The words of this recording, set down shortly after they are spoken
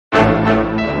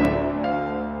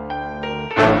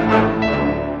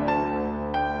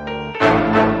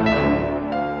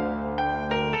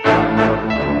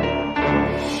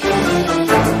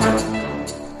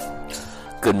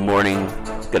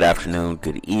afternoon,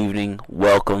 good evening.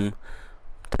 Welcome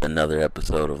to another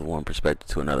episode of One Perspective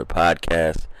to Another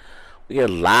podcast. We are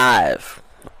live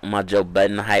on my Joe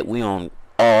Budden Height. We on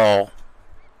all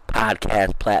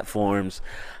podcast platforms: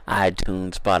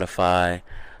 iTunes, Spotify,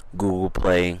 Google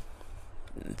Play.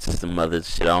 It's just some other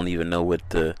shit. I don't even know what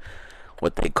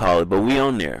they call it, but we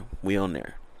on there.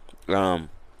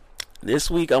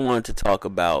 This week I wanted to talk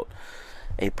about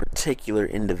a particular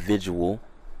individual,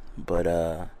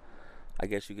 but I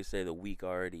guess you could say the week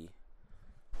already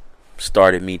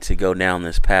started me to go down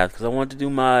this path because I wanted to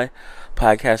do my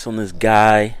podcast on this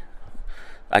guy.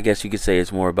 I guess you could say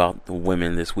it's more about the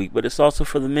women this week, but it's also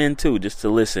for the men too, just to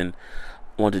listen.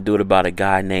 I wanted to do it about a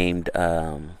guy named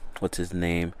what's his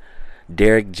name?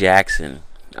 Derrick Jaxn.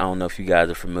 I don't know if you guys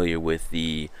are familiar with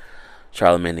the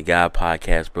Charlamagne Tha God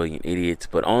podcast, Brilliant Idiots,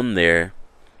 but on there,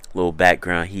 little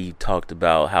background, he talked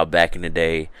about how back in the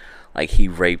day, like, he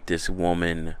raped this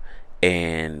woman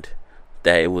and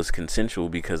that it was consensual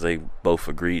because they both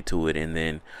agreed to it. And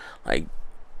then, like,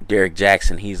 Derrick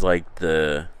Jaxn, he's like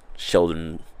the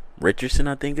Sheldon Richardson,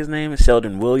 I think his name is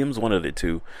Sheldon Williams, one of the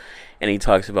two. And he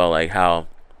talks about like how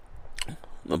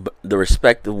the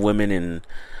respect of women and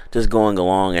just going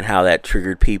along and how that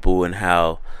triggered people and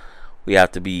how we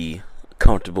have to be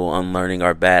comfortable unlearning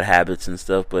our bad habits and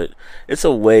stuff. But it's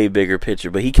a way bigger picture.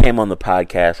 But he came on the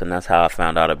podcast, and that's how I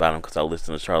found out about him, because I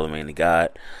listened to Charlamagne Tha God.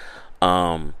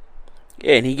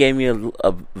 Yeah, and he gave me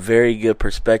a very good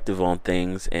perspective on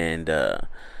things, and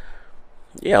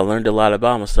yeah, I learned a lot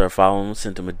about him. I started following him,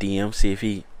 sent him a DM, see if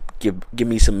he give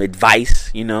me some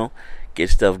advice, get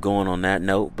stuff going on that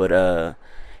note. But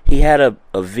he had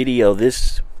a video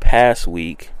this past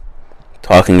week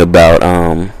talking about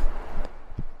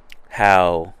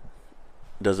how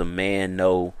does a man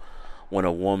know when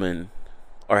a woman,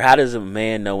 or how does a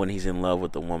man know when he's in love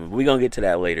with a woman? We're going to get to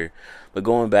that later. But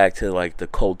going back to like the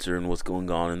culture and what's going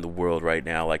on in the world right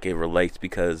now, like it relates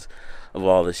because of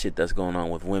all the shit that's going on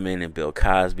with women and Bill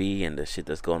Cosby and the shit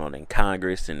that's going on in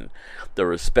Congress and the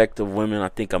respect of women. I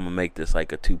think I'm going to make this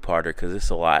like a two-parter because it's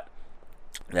a lot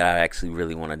that I actually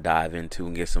really want to dive into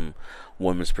and get some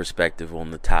women's perspective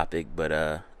on the topic.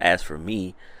 But as for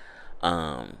me,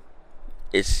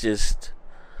 it's just,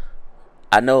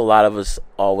 I know a lot of us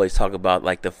always talk about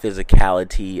like the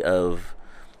physicality of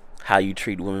how you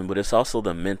treat women, but it's also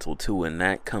the mental too, and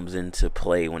that comes into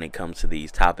play when it comes to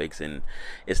these topics. And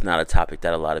it's not a topic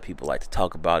that a lot of people like to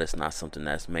talk about. It's not something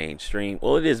that's mainstream.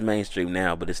 Well, it is mainstream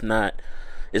now, but it's not.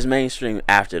 It's mainstream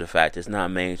after the fact. It's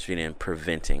not mainstream in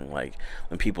preventing. Like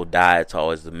when people die, it's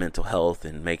always the mental health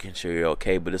and making sure you're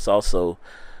okay. But it's also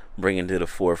bringing to the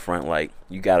forefront, like,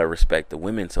 you gotta respect the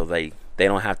women so they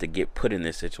don't have to get put in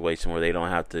this situation where they don't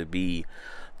have to be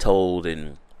told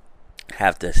and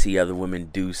have to see other women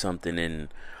do something and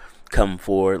come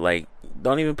forward. Like,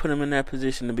 don't even put them in that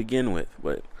position to begin with.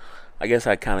 But I guess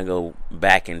I kind of go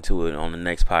back into it on the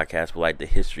next podcast, but like the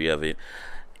history of it.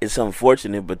 It's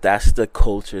unfortunate, but that's the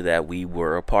culture that we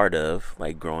were a part of,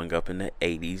 like growing up in the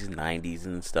 80s, 90s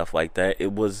and stuff like that.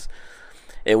 It was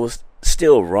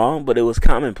still wrong, but it was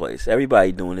commonplace.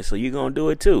 Everybody doing it, so you're gonna do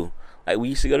it too. Like, we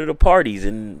used to go to the parties,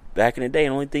 and back in the day,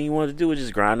 the only thing you wanted to do was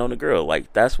just grind on a girl.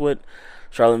 Like, that's what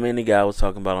Charlamagne Tha God was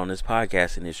talking about on this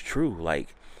podcast, and it's true.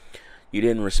 Like, you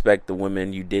didn't respect the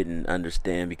women, you didn't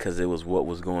understand because it was what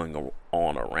was going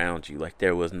on around you. Like,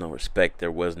 there was no respect,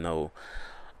 there was no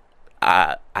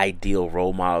ideal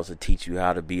role models to teach you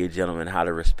how to be a gentleman, how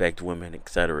to respect women,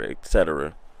 etc.,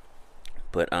 etc.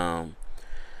 But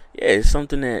yeah, it's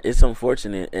something that, it's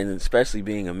unfortunate, and especially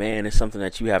being a man, it's something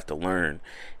that you have to learn.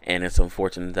 And it's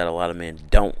unfortunate that a lot of men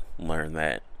don't learn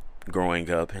that growing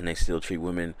up, and they still treat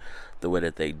women the way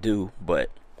that they do. But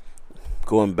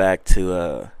going back to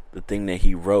the thing that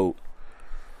he wrote,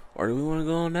 or do we want to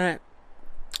go on that?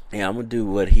 Yeah, I'm gonna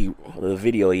do the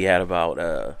video he had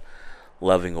about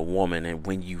loving a woman, and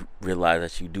when you realize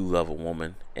that you do love a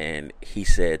woman. And he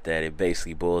said that it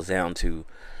basically boils down to,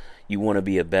 you want to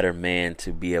be a better man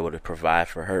to be able to provide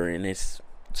for her. And it's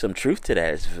some truth to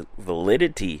that. It's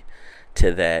validity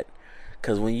to that.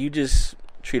 Because when you just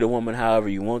treat a woman however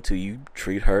you want to, you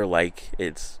treat her like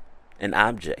it's an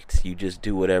object. You just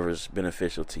do whatever's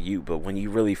beneficial to you. But when you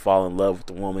really fall in love with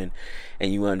the woman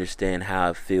and you understand how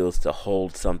it feels to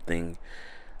hold something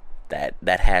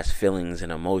that has feelings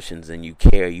and emotions, and you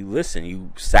care, you listen,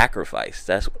 you sacrifice.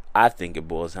 That's what I think it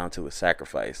boils down to, a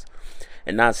sacrifice.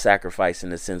 And not sacrifice in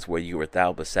the sense where you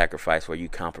without, but sacrifice where you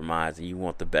compromise and you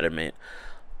want the betterment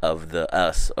of the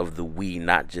us, of the we,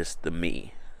 not just the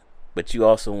me. But you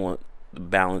also want the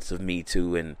balance of me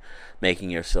too, and making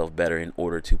yourself better in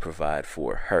order to provide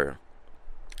for her.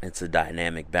 It's a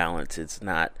dynamic balance. It's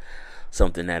not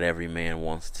something that every man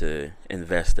wants to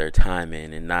invest their time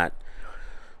in, and not.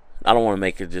 I don't want to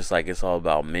make it just like it's all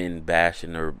about men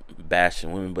bashing or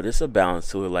bashing women, but it's a balance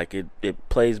to it. Like it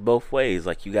plays both ways.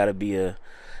 Like you got to be an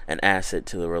asset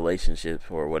to the relationship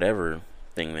or whatever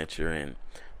thing that you're in.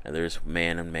 And there's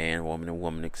man and man, woman and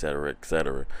woman, etc.,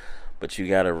 etc. But you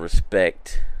got to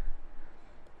respect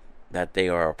that they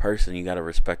are a person. You got to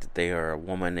respect that they are a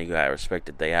woman. You got to respect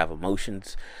that they have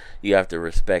emotions. You have to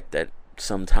respect that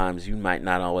sometimes you might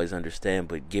not always understand,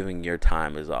 but giving your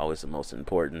time is always the most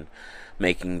important.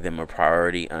 Making them a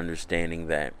priority, understanding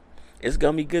that it's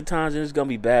going to be good times and it's going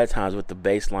to be bad times, but the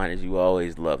baseline is you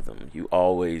always love them. You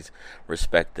always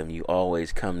respect them. You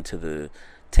always come to the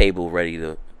table ready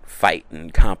to fight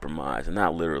and compromise, and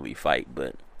not literally fight,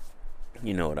 but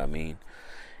you know what I mean.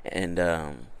 And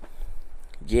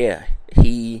yeah,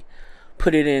 he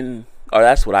put it in, or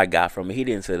that's what I got from it. He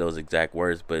didn't say those exact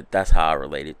words, but that's how I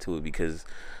related to it, because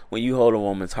when you hold a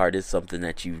woman's heart, it's something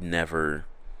that you've never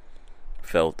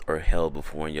felt or held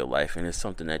before in your life, and it's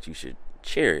something that you should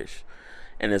cherish.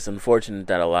 And it's unfortunate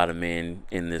that a lot of men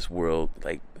in this world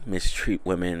like mistreat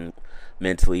women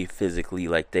mentally, physically.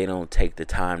 Like they don't take the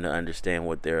time to understand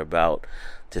what they're about,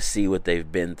 to see what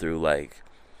they've been through. Like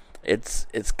it's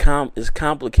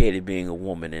complicated being a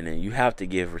woman, and then you have to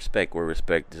give respect where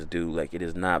respect is due. Like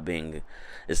it's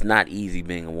not easy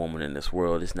being a woman in this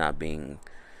world. It's not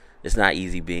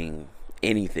easy being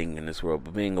anything in this world,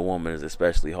 but being a woman is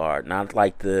especially hard. Not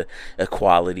like the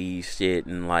equality shit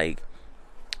and like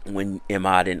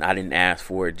I didn't ask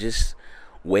for it. Just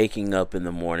waking up in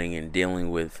the morning and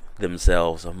dealing with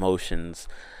themselves, emotions,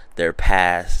 their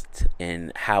past,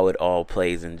 and how it all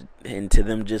plays into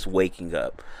them just waking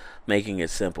up, making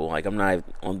it simple. Like I'm not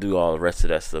gonna do all the rest of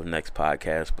that stuff next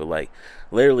podcast, but like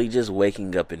literally just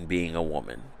waking up and being a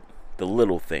woman. The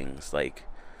little things like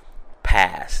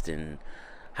past and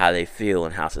how they feel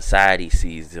and how society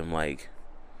sees them, like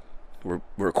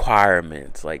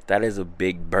requirements, like that is a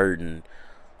big burden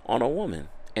on a woman.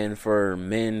 And for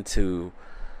men to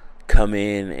come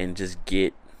in and just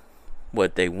get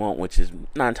what they want, which is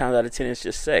 9 times out of 10 it's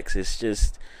just sex. It's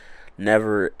just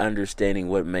never understanding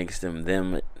what makes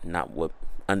them, not what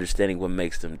understanding what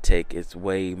makes them tick. It's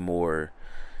way more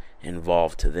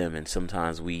involved to them, and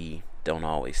sometimes we don't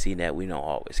always see that. We don't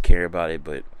always care about it,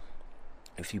 but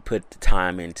if you put the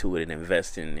time into it and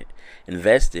invest in it,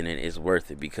 it's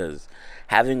worth it, because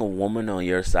having a woman on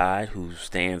your side who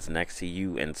stands next to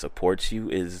you and supports you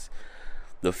is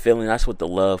the feeling. That's what the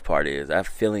love part is. That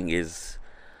feeling is,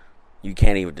 you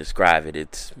can't even describe it.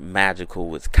 It's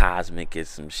magical. It's cosmic. It's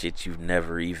some shit you've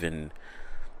never even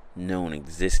known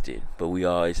existed. But we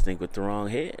always think with the wrong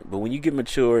head. But when you get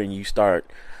mature and you start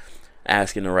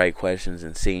asking the right questions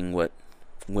and seeing what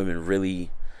women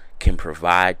really can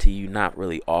provide to you, not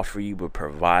really offer you, but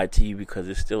provide to you, because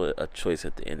it's still a choice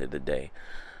at the end of the day.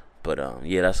 But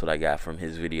yeah, that's what I got from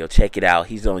his video. Check it out.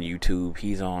 He's on YouTube.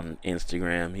 He's on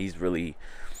Instagram. He's really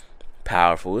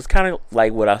powerful. It's kind of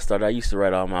like what I started. I used to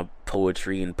write all my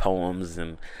poetry and poems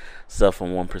and stuff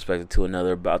from one perspective to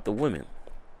another about the women.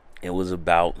 It was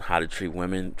about how to treat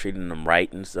women, treating them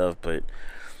right and stuff, but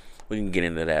we can get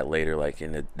into that later, like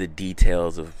in the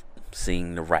details of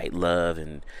seeing the right love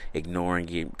and ignoring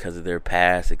it because of their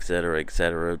past,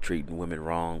 etc., treating women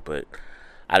wrong. But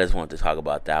I just wanted to talk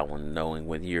about that one, knowing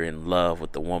when you're in love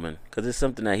with the woman, because it's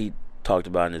something that he talked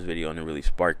about in his video and it really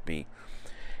sparked me.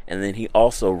 And then he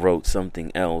also wrote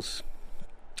something else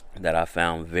that I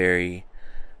found very,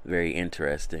 very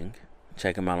interesting.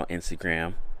 Check him out on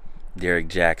Instagram, Derrick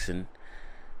Jaxn,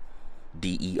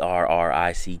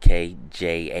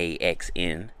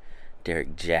 DerrickJaxn,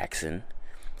 Derrick Jaxn.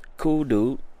 Cool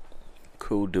dude,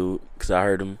 because I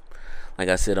heard him, like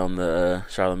I said, on the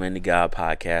Charlamagne the God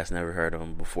podcast. Never heard of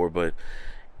him before, but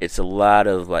it's a lot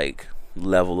of like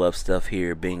level up stuff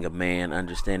here, being a man,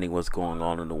 understanding what's going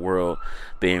on in the world,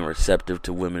 being receptive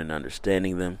to women and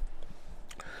understanding them.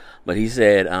 But he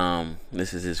said,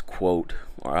 this is his quote,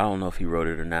 or I don't know if he wrote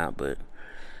it or not, but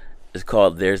it's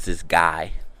called, "There's this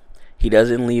guy. He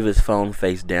doesn't leave his phone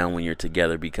face down when you're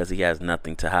together because he has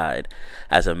nothing to hide.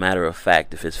 As a matter of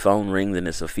fact, if his phone rings and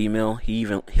it's a female,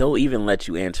 he'll even let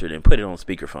you answer it and put it on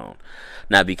speakerphone.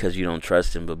 Not because you don't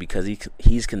trust him, but because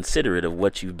he's considerate of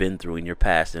what you've been through in your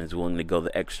past and is willing to go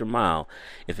the extra mile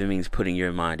if it means putting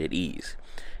your mind at ease.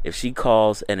 If she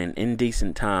calls at an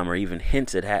indecent time or even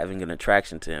hints at having an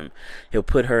attraction to him, he'll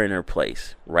put her in her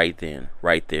place, right then,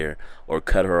 right there, or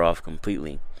cut her off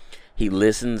completely. He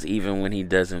listens even when he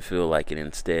doesn't feel like it,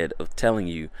 instead of telling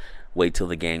you, wait till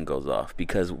the game goes off,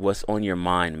 because what's on your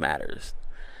mind matters.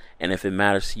 And if it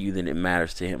matters to you, then it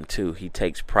matters to him too. He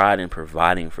takes pride in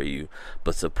providing for you,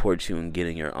 but supports you in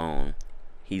getting your own.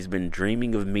 He's been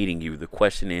dreaming of meeting you. The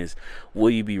question is,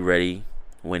 will you be ready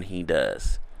when he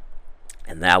does?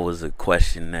 And that was a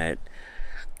question that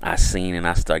I seen, and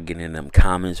I start getting in them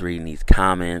comments, reading these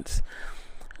comments,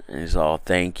 and it's all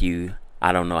thank you.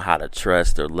 I don't know how to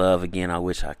trust or love again. I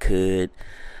wish I could.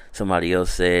 Somebody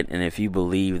else said, and if you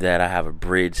believe that, I have a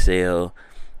bridge sale.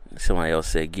 Somebody else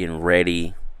said, getting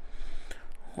ready.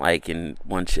 Like, and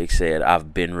one chick said,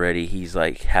 I've been ready. He's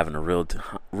like having a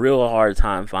real hard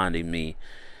time finding me.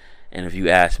 And if you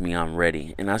ask me, I'm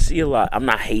ready. And I see a lot. I'm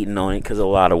not hating on it because a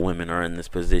lot of women are in this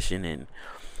position. And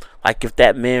like, if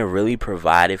that man really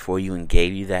provided for you and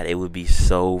gave you that, it would be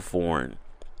so foreign.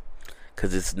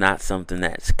 Because it's not something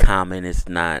that's common. It's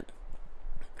not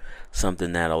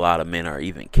something that a lot of men are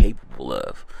even capable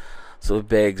of. So it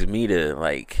begs me to,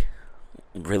 like,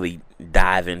 really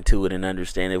dive into it and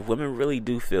understand if women really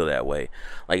do feel that way.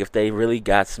 Like, if they really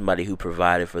got somebody who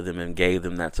provided for them and gave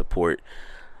them that support,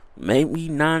 maybe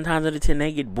 9 times out of 10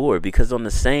 they get bored, because on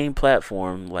the same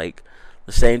platform, like,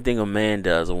 the same thing a man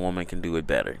does, a woman can do it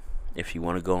better if you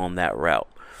want to go on that route.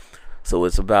 So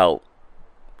it's about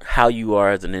how you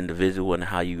are as an individual and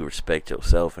how you respect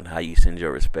yourself and how you send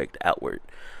your respect outward.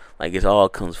 Like, it all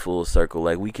comes full circle.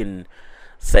 Like, we can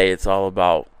say it's all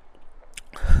about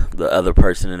the other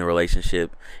person in a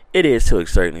relationship. It is to a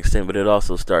certain extent, but it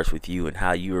also starts with you and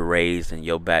how you were raised and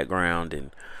your background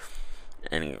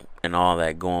and all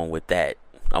that going with that.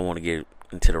 I want to get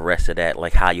into the rest of that,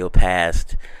 like how your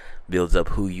past builds up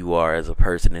who you are as a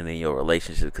person and in your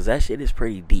relationship, because that shit is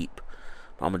pretty deep.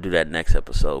 I'm gonna do that next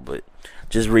episode. But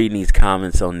just reading these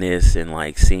comments on this and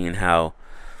like seeing how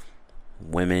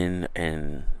women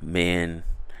and men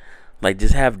like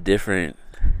just have different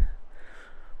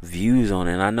views on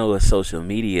it. And I know it's social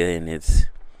media and it's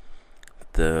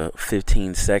the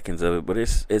 15 seconds of it, but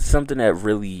it's something that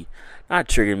really not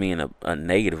triggered me in a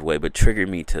negative way, but triggered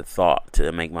me to thought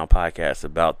to make my podcast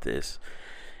about this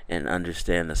and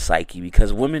understand the psyche,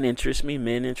 because women interest me,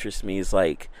 men interest me. It's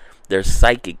like their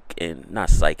psychic and not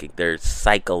psychic, their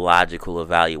psychological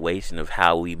evaluation of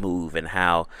how we move and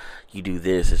how you do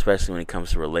this, especially when it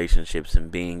comes to relationships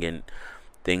and being in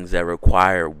things that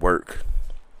require work.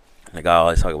 Like, I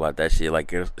always talk about that shit.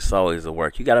 Like, it's always the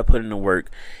work. You got to put in the work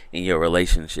in your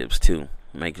relationships too,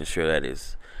 making sure that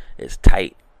it's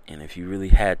tight. And if you really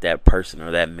had that person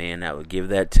or that man that would give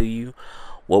that to you,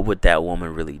 what would that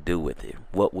woman really do with it?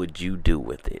 What would you do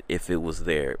with it if it was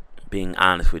there? Being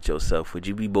honest with yourself. Would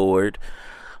you be bored?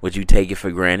 Would you take it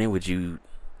for granted? Would you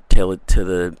tell it to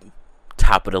the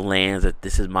top of the lands that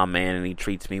this is my man and he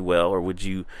treats me well? Or would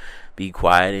you be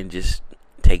quiet and just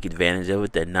take advantage of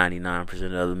it that 99%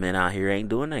 of other men out here ain't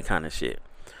doing that kind of shit?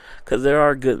 Because there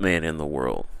are good men in the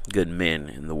world. Good men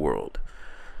in the world.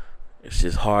 It's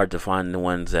just hard to find the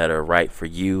ones that are right for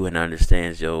you and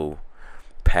understands your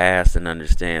past and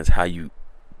understands how you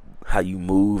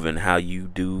move and how you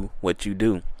do what you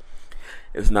do.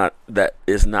 It's not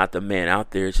the man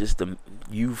out there. It's just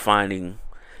you finding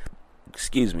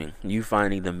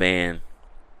the man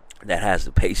that has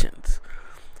the patience.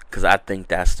 Because I think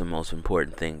that's the most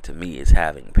important thing to me, is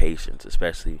having patience,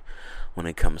 especially when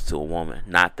it comes to a woman.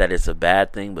 Not that it's a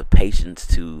bad thing, but patience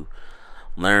to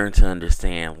learn to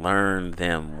understand, learn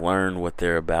them, learn what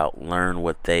they're about, learn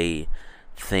what they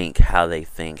think, how they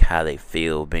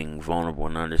feel, being vulnerable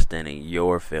and understanding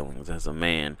your feelings as a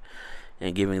man,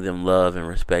 and giving them love and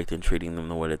respect and treating them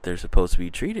the way that they're supposed to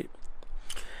be treated.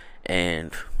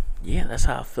 And yeah, that's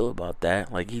how I feel about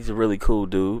that. Like, he's a really cool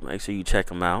dude. Make sure you check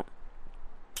him out.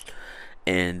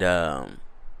 And I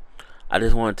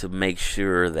just wanted to make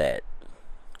sure that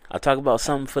I talk about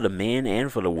something for the men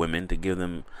and for the women, to give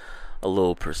them a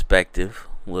little perspective,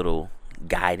 little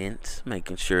guidance,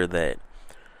 making sure that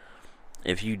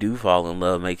if you do fall in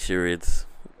love, make sure it's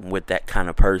with that kind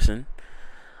of person.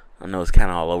 I know it's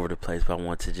kind of all over the place, but I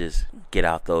want to just get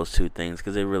out those two things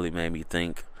because it really made me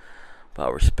think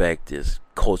about respect, this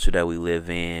culture that we live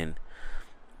in,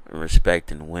 and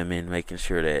respecting women, making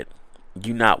sure that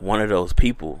you're not one of those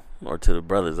people, or to the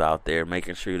brothers out there,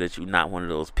 making sure that you're not one of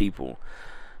those people,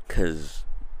 because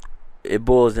it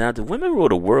boils down to women rule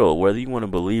the world, whether you want to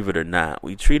believe it or not.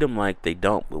 We treat them like they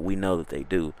don't, but we know that they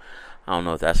do. I don't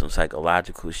know if that's some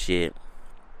psychological shit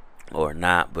or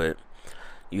not, but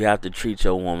you have to treat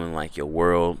your woman like your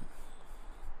world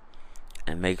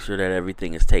and make sure that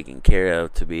everything is taken care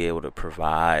of to be able to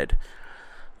provide.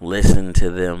 Listen to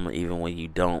them even when you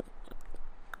don't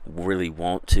really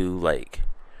want to, like,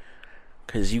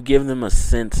 because you give them a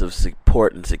sense of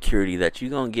support and security that you're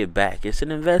going to get back. It's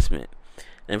an investment.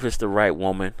 And if it's the right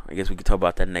woman, I guess we could talk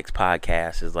about that next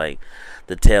podcast. Is like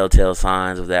the telltale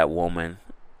signs of that woman.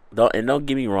 Don't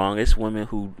get me wrong, it's women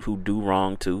who do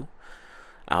wrong too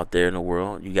out there in the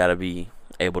world. You gotta be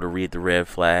able to read the red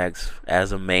flags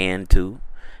as a man too.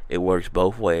 It works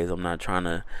both ways. I'm not trying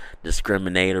to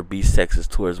discriminate or be sexist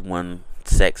towards one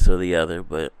sex or the other,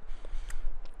 but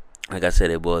like I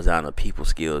said, it boils down to people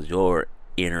skills, your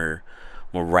inner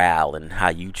morale, and how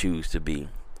you choose to be.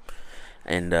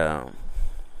 And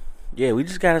yeah, we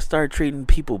just gotta start treating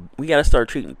people. We gotta start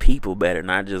treating people better,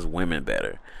 not just women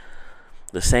better.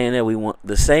 The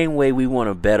same way we want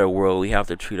a better world, we have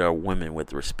to treat our women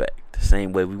with respect. The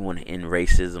same way we want to end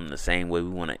racism, the same way we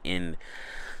want to end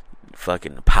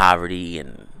fucking poverty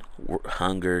and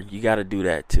hunger. You got to do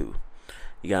that too.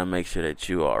 You got to make sure that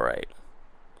you're all right.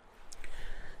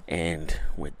 And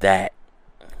with that,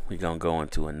 we're going to go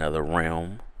into another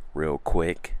realm real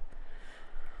quick.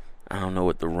 I don't know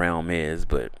what the realm is,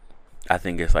 but I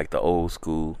think it's like the old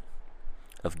school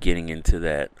of getting into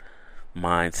that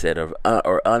mindset of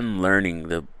or unlearning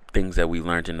the things that we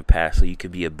learned in the past so you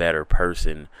could be a better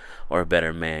person or a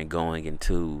better man going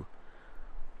into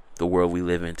the world we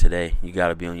live in today. You got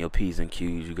to be on your P's and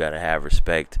Q's. You got to have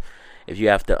respect. If you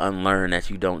have to unlearn that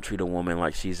you don't treat a woman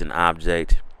like she's an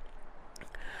object.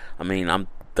 I mean, I'm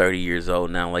 30 years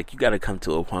old now. Like, you got to come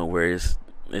to a point where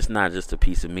it's not just a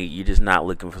piece of meat. You're just not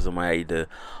looking for somebody to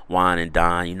wine and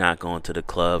dine. You're not going to the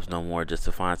clubs no more just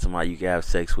to find somebody you can have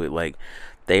sex with. Like,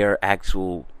 they are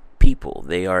actual people.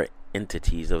 They are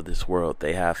entities of this world.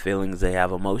 They have feelings. They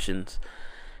have emotions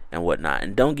and whatnot.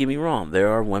 And don't get me wrong, there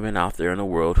are women out there in the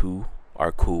world who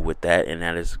are cool with that, and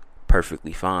that is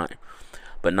perfectly fine.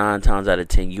 But 9 times out of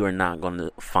 10, you are not going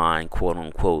to find quote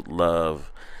unquote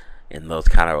love in those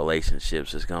kind of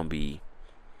relationships. It's going to be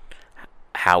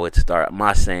how it starts. I'm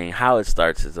not saying how it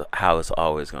starts is how it's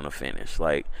always going to finish.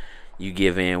 Like, you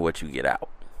give in what you get out.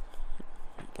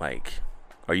 Like,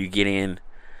 or you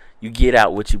get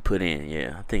out what you put in.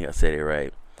 Yeah, I think I said it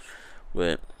right.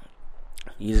 But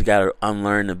you just gotta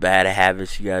unlearn the bad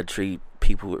habits. You gotta treat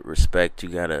people with respect. You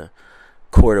gotta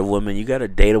court a woman. You gotta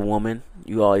date a woman.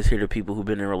 You always hear the people who've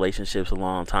been in relationships a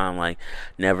long time, like,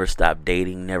 never stop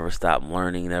dating, never stop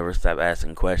learning, never stop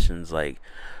asking questions. Like,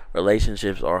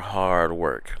 relationships are hard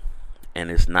work,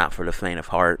 and it's not for the faint of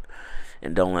heart.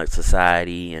 And don't let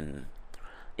society and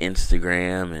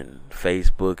Instagram and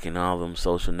Facebook and all them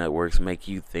social networks make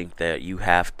you think that you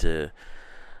have to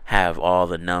have all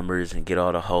the numbers and get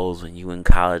all the hoes when you in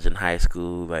college and high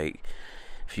school. Like,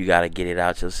 if you gotta get it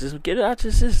out your system, get it out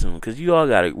your system. Cause we all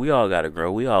gotta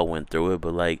grow. We all went through it.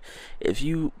 But like, if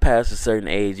you pass a certain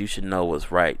age, you should know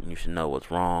what's right and you should know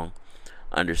what's wrong.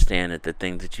 Understand that the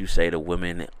things that you say to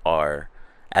women are,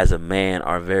 as a man,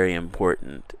 are very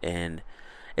important, and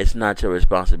it's not your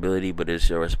responsibility, but it's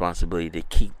your responsibility to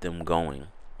keep them going,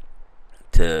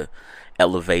 to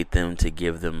elevate them, to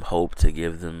give them hope, to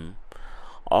give them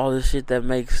all the shit that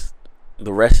makes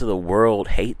the rest of the world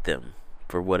hate them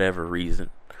for whatever reason.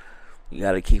 You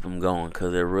got to keep them going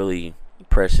because they're really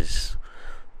precious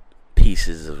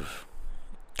pieces of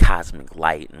cosmic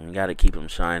light, and you got to keep them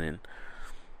shining.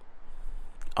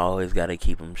 Always got to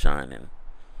keep them shining.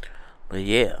 But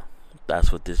yeah,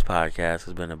 that's what this podcast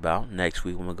has been about. Next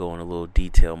week, I'm going to go in a little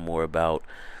detail more about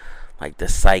like the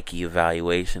psyche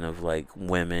evaluation of like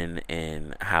women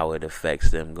and how it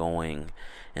affects them going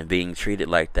and being treated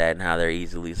like that, and how they're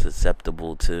easily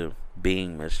susceptible to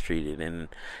being mistreated. And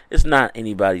it's not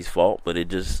anybody's fault, but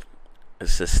it's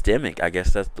systemic. I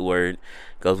guess that's the word. It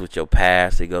goes with your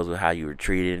past. It goes with how you were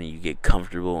treated, and you get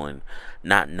comfortable and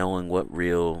not knowing what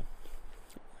real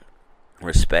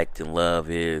respect and love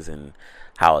is, and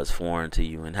how it's foreign to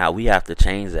you, and how we have to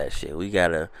change that shit. We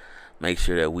gotta make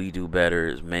sure that we do better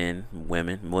as men,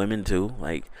 women too.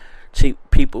 Like, treat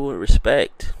people with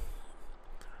respect.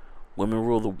 Women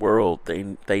rule the world.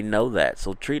 They know that,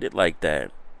 so treat it like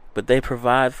that. But they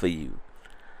provide for you.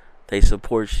 They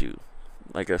support you.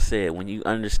 Like I said, when you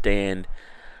understand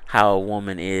how a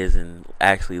woman is and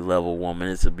actually love a woman,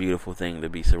 it's a beautiful thing to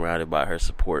be surrounded by her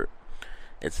support.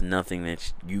 It's nothing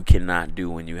that you cannot do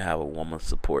when you have a woman's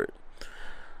support.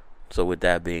 So with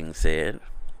that being said,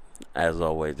 as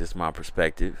always, this is my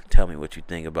perspective. Tell me what you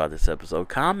think about this episode.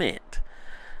 Comment.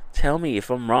 Tell me if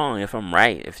I'm wrong, if I'm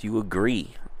right, if you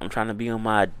agree. I'm trying to be on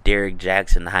my Derek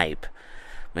Jackson hype,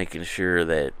 making sure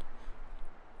that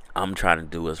I'm trying to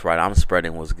do what's right. I'm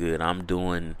spreading what's good. I'm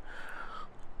doing,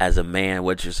 as a man,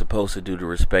 what you're supposed to do to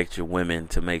respect your women,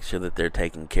 to make sure that they're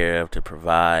taken care of, to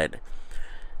provide.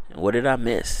 What did I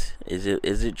miss? Is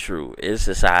it true? Is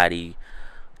society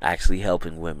actually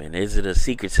helping women? Is it a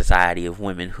secret society of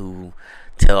women who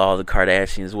tell all the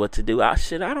Kardashians what to do. I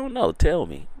don't know. Tell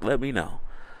me. Let me know.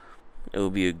 It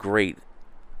would be a great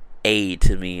aid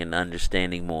to me in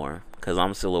understanding more, because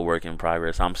I'm still a work in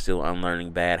progress. I'm still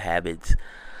unlearning bad habits.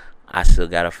 I still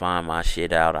gotta find my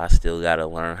shit out. I still gotta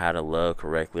learn how to love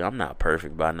correctly. I'm not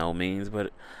perfect by no means,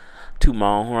 but to my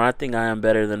own horn, I think I am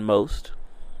better than most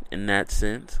in that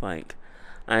sense. Like,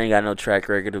 I ain't got no track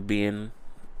record of being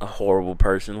a horrible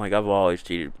person. Like, I've always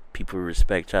treated people with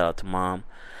respect. Shout out to Mom.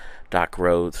 Doc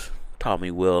Rhodes taught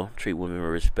me well. Treat women with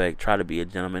respect. Try to be a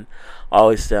gentleman. I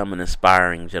always say I'm an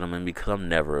aspiring gentleman, because I'm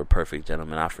never a perfect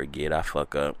gentleman. I forget. I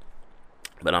fuck up.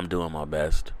 But I'm doing my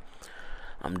best.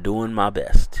 I'm doing my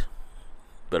best.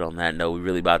 But on that note, we're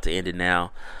really about to end it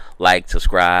now. Like,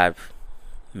 subscribe.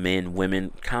 Men,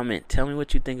 women, comment. Tell me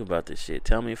what you think about this shit.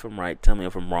 Tell me if I'm right. Tell me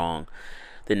if I'm wrong.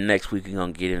 Then next week we're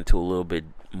going to get into a little bit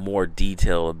more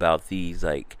detail about these,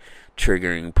 like,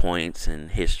 triggering points in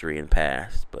history and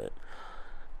past. But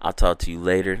I'll talk to you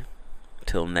later.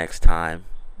 Till next time,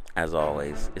 as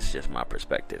always, it's just my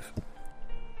perspective.